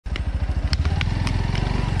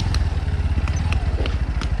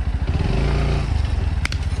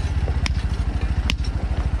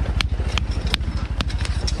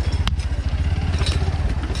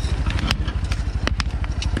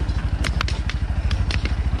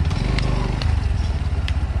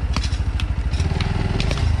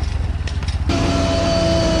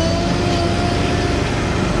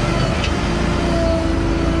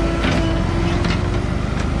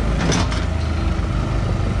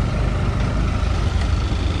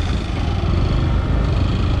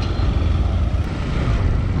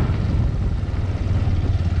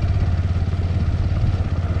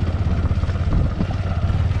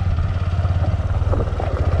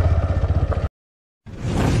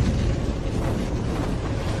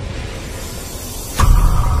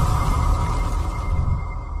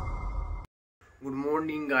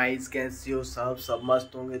Guys, कैसे हो सब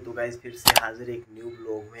मस्त होंगे। तो गाइस फिर से हाजिर एक न्यू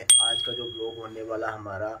ब्लॉग में। आज का जो ब्लॉग होने वाला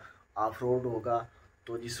हमारा ऑफ रोड होगा।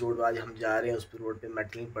 तो जिस रोड आज हम जा रहे हैं उस पर रोड पे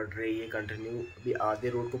मेटलिंग पड़ रही है कंटिन्यू। अभी आधे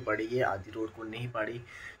रोड को पड़ी है, आधी रोड को नहीं पड़ी।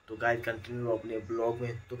 तो गाइस कंटिन्यू अपने ब्लॉग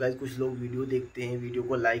में। तो गाइस कुछ लोग वीडियो देखते हैं, वीडियो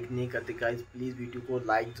को लाइक नहीं करते। गाइस प्लीज़ वीडियो को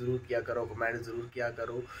लाइक ज़रूर किया करो, कमेंट ज़रूर किया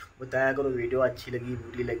करो, बताया करो वीडियो अच्छी लगी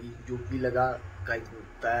बुरी लगी, जो भी लगा गाइस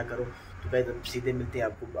बताया करो। तो गाइस अब सीधे मिलते हैं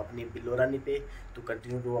आपको अपनी बिलोरानी पे। तो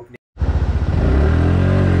कंटिन्यू करो अपने।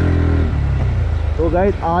 तो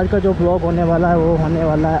गाइस आज का जो ब्लॉग होने वाला है वो होने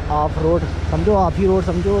वाला है ऑफ रोड, समझो ऑफ ही रोड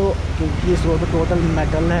समझो, क्योंकि इस रोड पर टोटल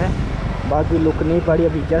मेटल है, बाकी लुक नहीं पड़ी,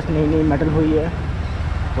 अभी जस्ट नई मेटल हुई है।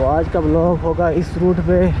 तो आज का ब्लॉग होगा इस रूट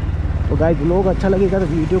पे। तो गाइस ब्लॉग अच्छा लगेगा तो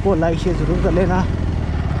वीडियो को लाइक शेयर ज़रूर कर लेना।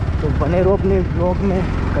 तो बने रहो अपने ब्लॉग में,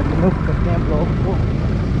 कंटिन्यू करते हैं ब्लॉग को।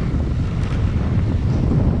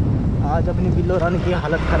 आज अपनी बिलोरानी की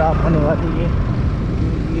हालत ख़राब होने वाली है,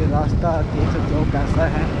 ये रास्ता देख सकते हो कैसा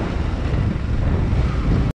है।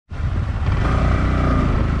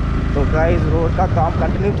 तो गाइस रोड का काम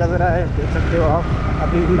कंटिन्यू चल रहा है, देख सकते हो आप।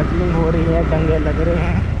 अभी मेटलिंग हो रही है, डंगे लग रहे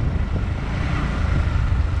हैं।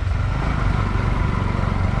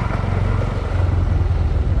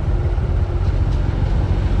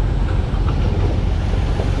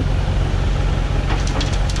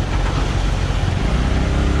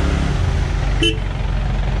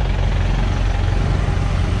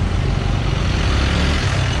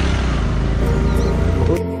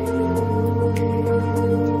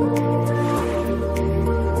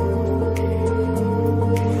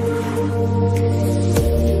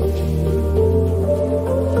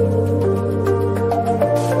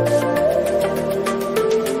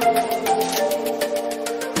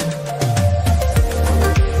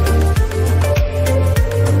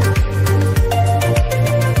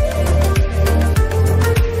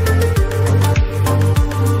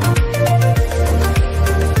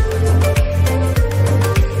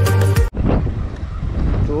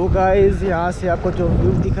 गाइस यहाँ से आपको जो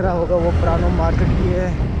व्यू दिख रहा होगा वो पुरानो मार्केट की है,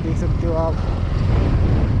 देख सकते हो आप।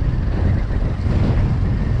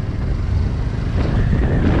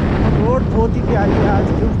 रोड बहुत ही प्यारी है आज,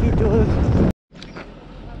 क्योंकि जो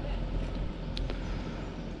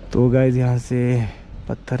तो गाइस यहाँ से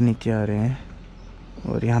पत्थर नीचे आ रहे हैं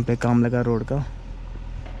और यहाँ पे काम लगा रोड का।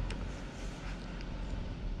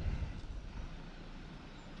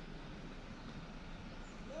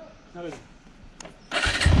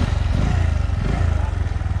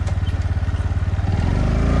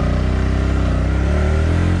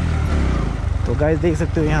 तो गाइस देख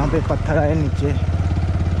सकते हो यहाँ पे पत्थर आए नीचे,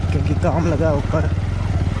 क्योंकि काम लगा ऊपर।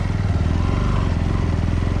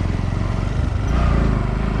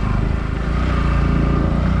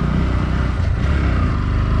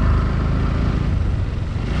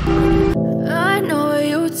 I know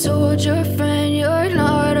you told your friend you're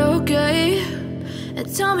not okay, and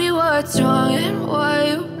tell me what's wrong and why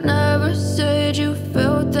you never said you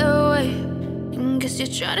felt that way. Guess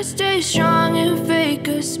you're trying to stay strong and fake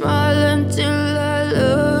a smile until I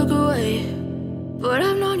look away. But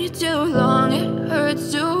I've known you too long, it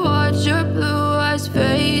hurts to watch your blue eyes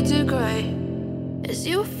fade to grey as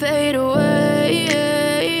you fade away,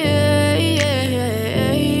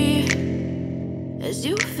 as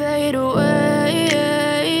you fade away.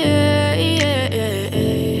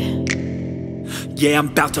 Yeah, I'm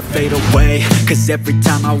about to fade away, cause every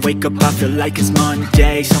time I wake up I feel like it's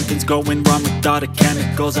Monday. Something's going wrong with all the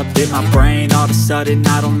chemicals up in my brain. All of a sudden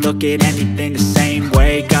I don't look at anything the same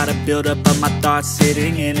way. Gotta build up of my thoughts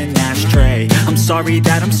sitting in an ashtray. I'm sorry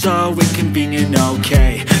that I'm so inconvenient,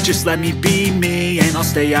 okay. Just let me be me and I'll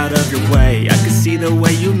stay out of your way. I can see the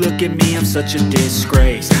way you look at me, I'm such a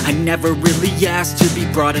disgrace. I never really asked to be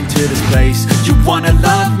brought into this place. You wanna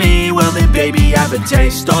love me? Well then baby have a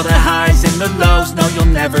taste. All the highs and the lows, no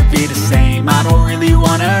you'll never be the same. I don't really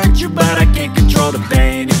wanna hurt you, but I can't control the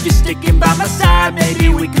pain. If you're sticking by my side, maybe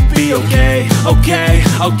we could be okay.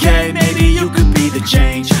 Okay, maybe you could be the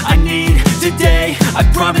change I need today. I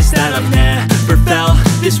promise that I've never felt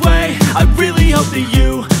this way. I really hope that you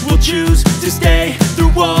will choose to stay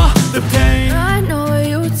through all the pain. I know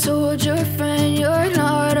you told your friend you're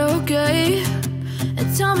not okay, and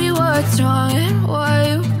tell me what's wrong and why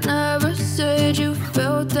you never said you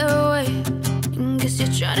felt that way. Guess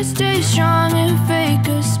you're trying to stay strong and fake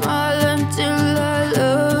a smile until I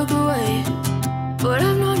look away. But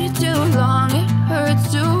I've known you too long, it hurts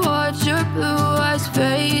to watch your blue eyes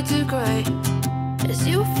fade to grey as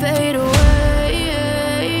you fade away,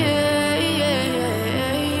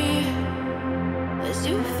 as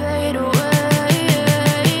you fade away,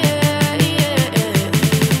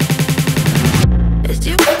 as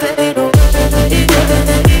you fade away.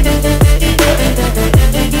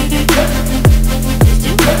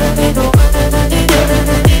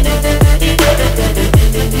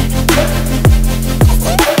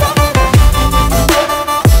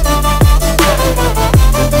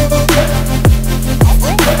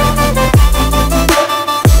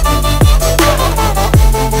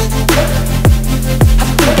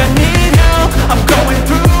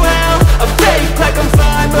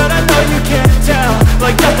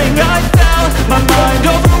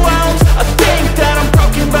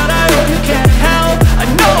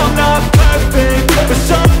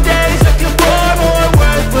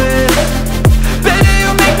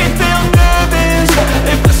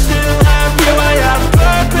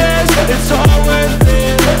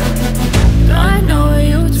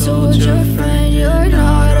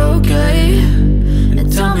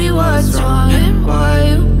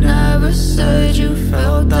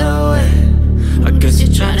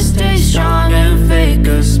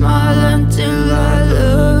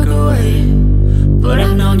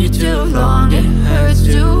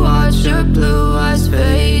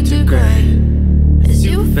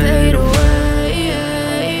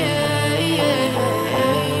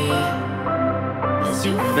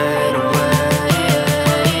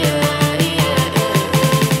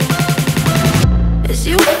 case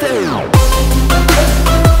you feel.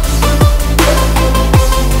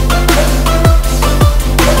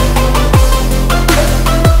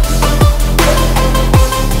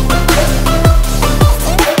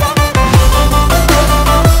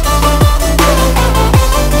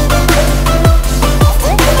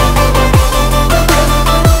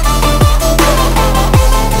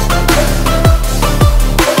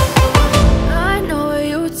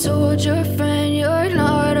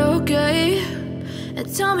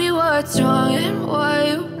 Tell me what's wrong and why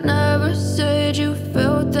you never said you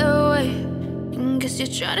felt that way. Guess you're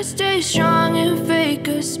trying to stay strong and fake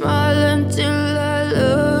a smile until I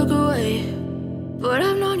look away. But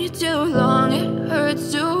I've known you too long, it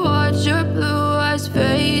hurts to watch your blue eyes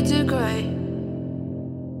fade to gray.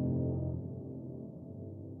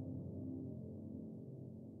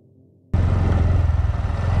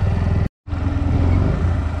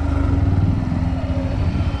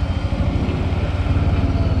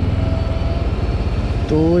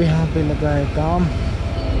 तो यहाँ पे लगा है काम,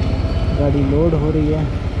 गाड़ी load हो रही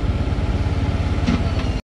है।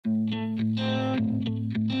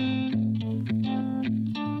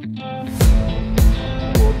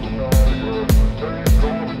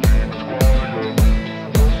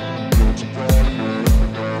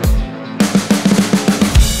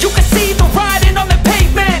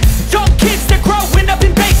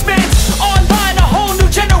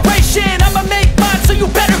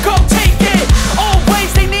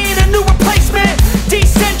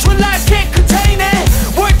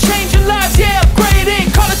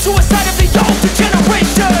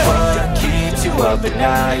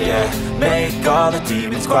 Make all the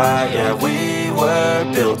demons quiet, yeah. We were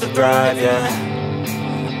built to thrive,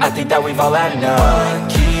 yeah. I think that we've all had enough.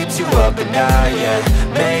 What keeps you up at night, yeah.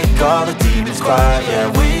 Make all the demons quiet, yeah.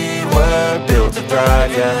 We were built to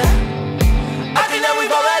thrive, yeah. I think that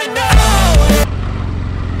we've all had enough.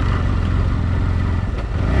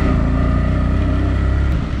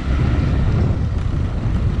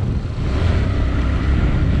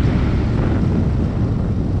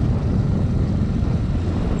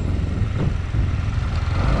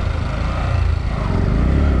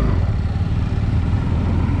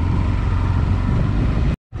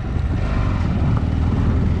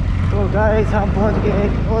 Guys हम पहुंच गए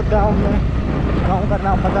और गांव में, गांव का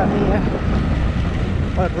नाम पता नहीं है,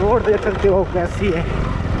 और रोड देख सकते हो कैसी है,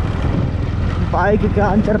 बाइक के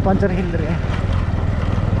अंचर पंचर हिल रहे हैं।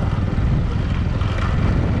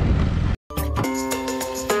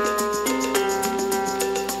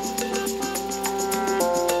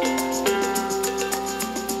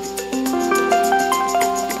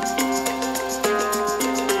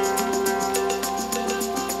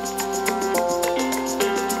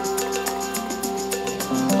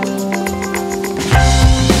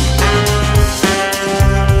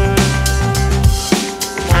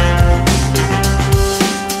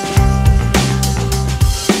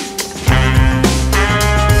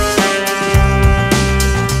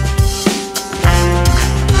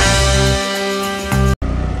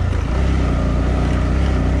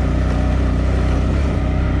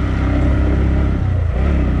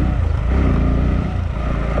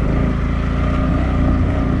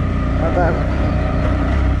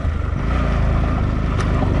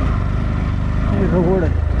 रोड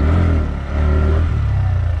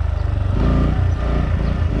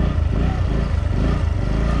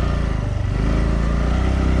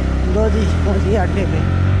लो जी पहुंची अड्डे पे।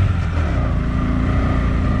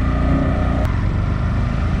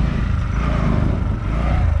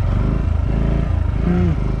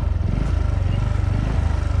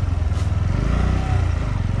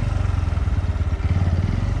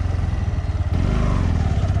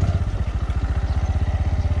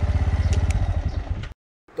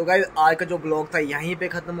 तो गाइस आज का जो ब्लॉग था यहीं पे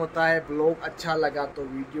ख़त्म होता है। ब्लॉग अच्छा लगा तो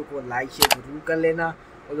वीडियो को लाइक शेयर जरूर कर लेना,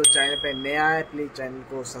 और जो चैनल पे नया है प्लीज़ चैनल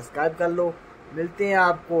को सब्सक्राइब कर लो। मिलते हैं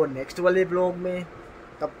आपको नेक्स्ट वाले ब्लॉग में,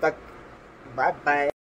 तब तक बाय बाय।